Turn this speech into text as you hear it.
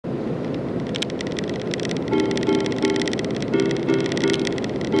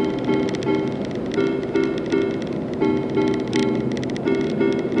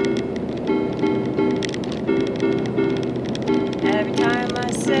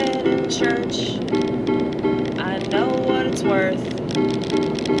church. I know what it's worth.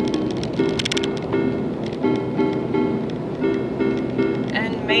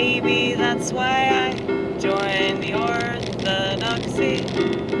 And maybe that's why I joined the orthodoxy.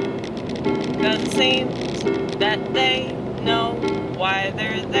 'Cause it seems that they know why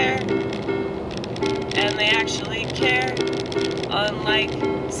they're there. And they actually care. Unlike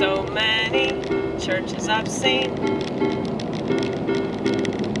so many churches I've seen.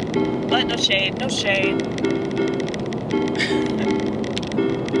 But no shade, no shade.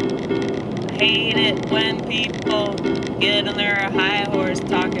 I hate it when people get on their high horse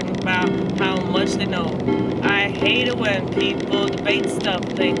talking about how much they know. I hate it when people debate stuff,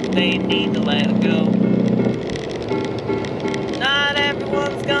 think they need to let it go. Not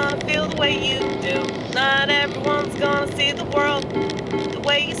everyone's gonna feel the way you do. Not everyone's gonna see the world the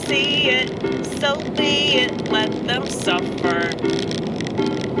way you see it. So be it, let them suffer.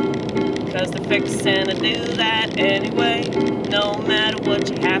 'Cause they're fixing to do that anyway. No matter what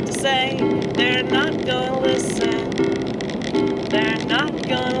you have to say, they're not gonna listen. They're not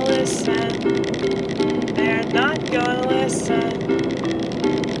gonna listen. They're not gonna listen.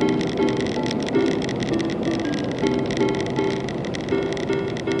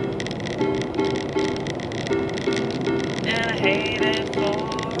 And I hate it for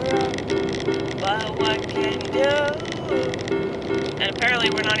them, but what can you do? And apparently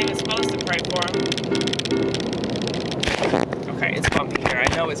we're not even supposed to pray for them. Okay, it's bumpy here. I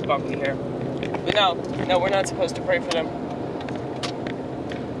know it's bumpy here. But no, we're not supposed to pray for them.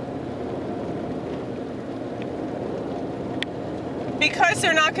 Because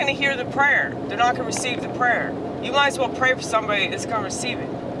they're not going to hear the prayer. They're not going to receive the prayer. You might as well pray for somebody that's going to receive it.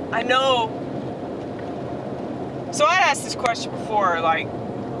 I know. So I'd asked this question before, like,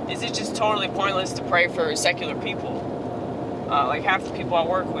 is it just totally pointless to pray for secular people? Like half the people I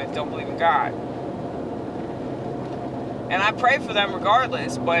work with don't believe in God. And I pray for them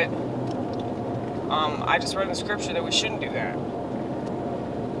regardless, but I just read in the scripture that we shouldn't do that.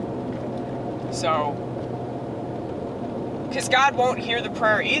 So, because God won't hear the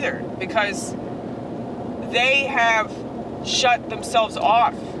prayer either, because they have shut themselves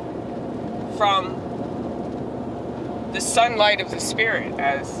off from the sunlight of the Spirit,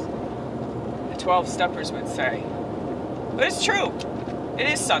 as the 12 steppers would say. But it's true. It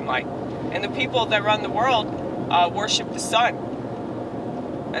is sunlight. And the people that run the world worship the sun.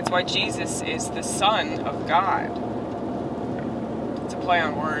 That's why Jesus is the Son of God. It's a play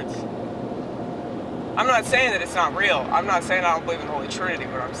on words. I'm not saying that it's not real. I'm not saying I don't believe in the Holy Trinity.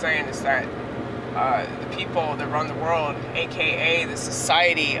 What I'm saying is that the people that run the world, aka the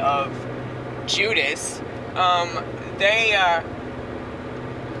society of Judas, they're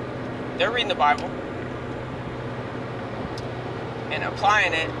reading the Bible and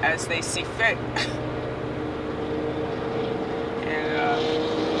applying it as they see fit. And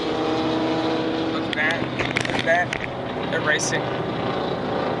look at that. Look at that. They're racing.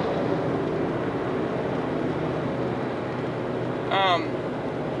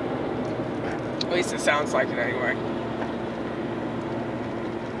 At least it sounds like it anyway.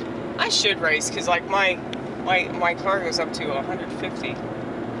 I should race, because like my car goes up to 150.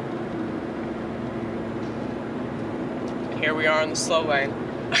 And here we are in the slow lane.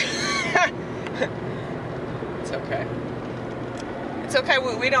 It's okay. It's okay.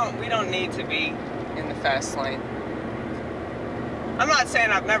 We don't need to be in the fast lane. I'm not saying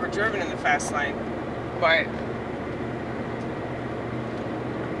I've never driven in the fast lane, but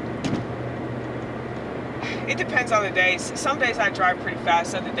it depends on the days. Some days I drive pretty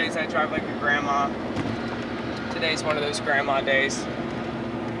fast, other days I drive like a grandma. Today's one of those grandma days.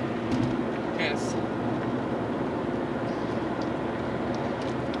 Yes.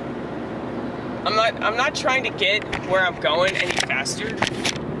 I'm not trying to get where I'm going any faster.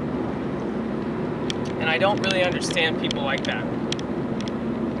 And I don't really understand people like that.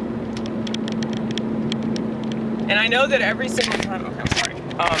 And I know that every single time, okay, I'm sorry.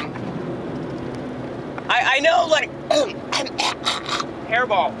 I know, like,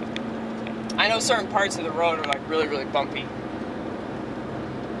 hairball. I know certain parts of the road are, like, really, really bumpy.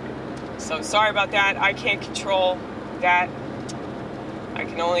 So, sorry about that. I can't control that. I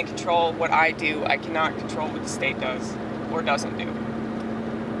can only control what I do. I cannot control what the state does or doesn't do.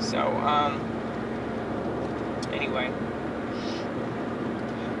 So, anyway.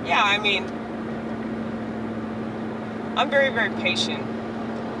 Yeah, I mean, I'm very, very patient.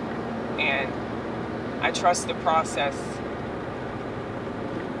 And I trust the process.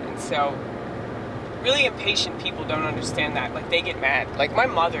 And so, really impatient people don't understand that. Like, they get mad. Like, my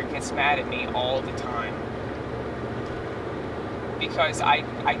mother gets mad at me all the time. Because I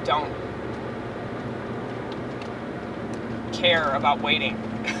don't care about waiting.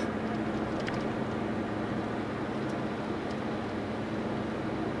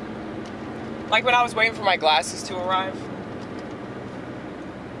 Like when I was waiting for my glasses to arrive,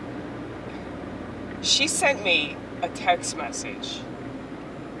 she sent me a text message.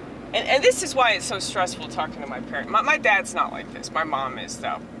 And this is why it's so stressful talking to my parents. My dad's not like this. My mom is,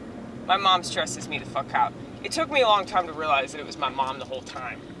 though. My mom stresses me the fuck out. It took me a long time to realize that it was my mom the whole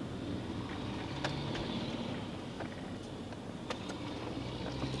time.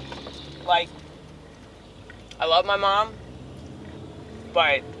 Like, I love my mom,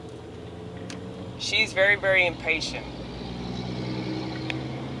 but she's very, very impatient.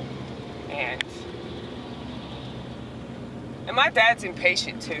 And my dad's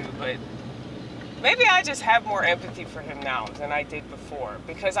impatient too, but maybe I just have more empathy for him now than I did before,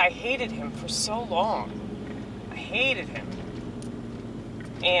 because I hated him for so long. I hated him.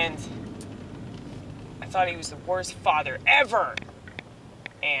 And I thought he was the worst father ever.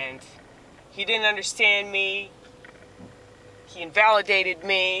 And he didn't understand me. He invalidated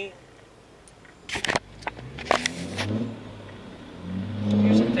me.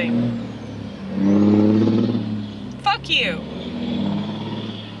 Here's the thing. Fuck you.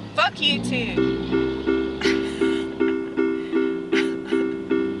 Fuck you too.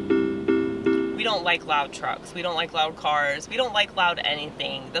 We don't like loud trucks. We don't like loud cars. We don't like loud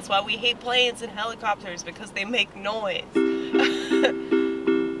anything. That's why we hate planes and helicopters, because they make noise.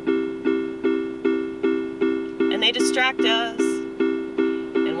 And they distract us.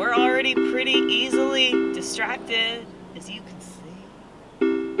 And we're already pretty easily distracted, as you can see.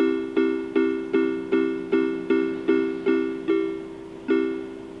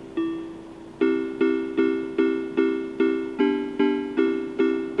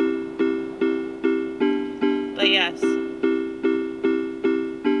 But yes,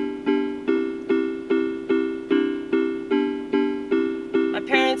 my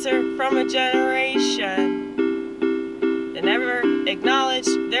parents are from a generation that never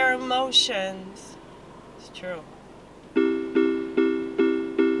acknowledged their emotions. It's true.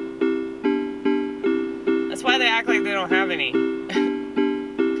 That's why they act like they don't have any,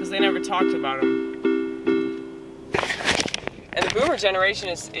 because they never talked about them. And the boomer generation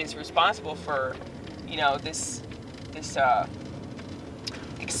is responsible for, you know, this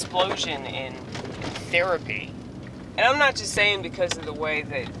explosion in therapy. And I'm not just saying because of the way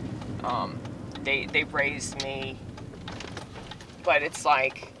that they raised me, but it's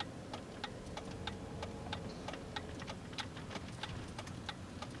like,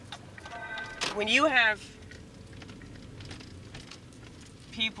 when you have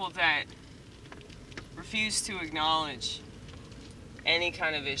people that refuse to acknowledge any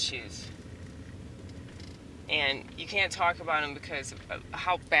kind of issues, and you can't talk about them because of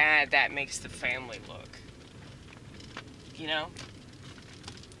how bad that makes the family look. You know?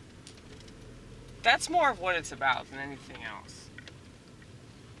 That's more of what it's about than anything else.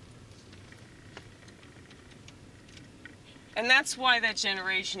 And that's why that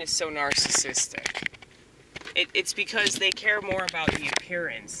generation is so narcissistic. It's because they care more about the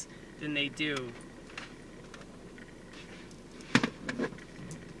appearance than they do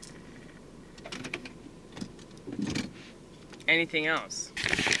anything else.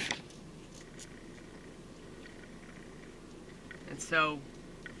 And so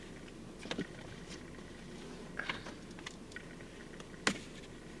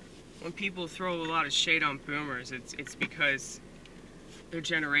when people throw a lot of shade on boomers, it's because their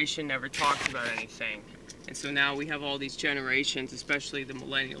generation never talked about anything. And so now we have all these generations, especially the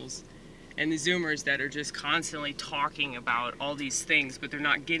millennials and the zoomers, that are just constantly talking about all these things, but they're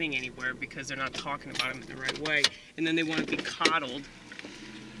not getting anywhere because they're not talking about them in the right way. And then they want to be coddled.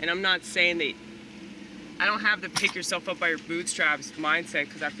 And I'm not saying that, I don't have the pick yourself up by your bootstraps mindset,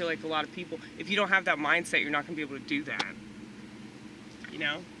 because I feel like a lot of people, if you don't have that mindset, you're not going to be able to do that. You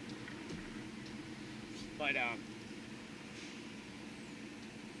know? But,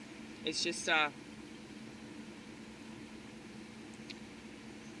 it's just,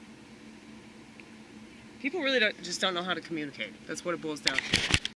 people really just don't know how to communicate. That's what it boils down to.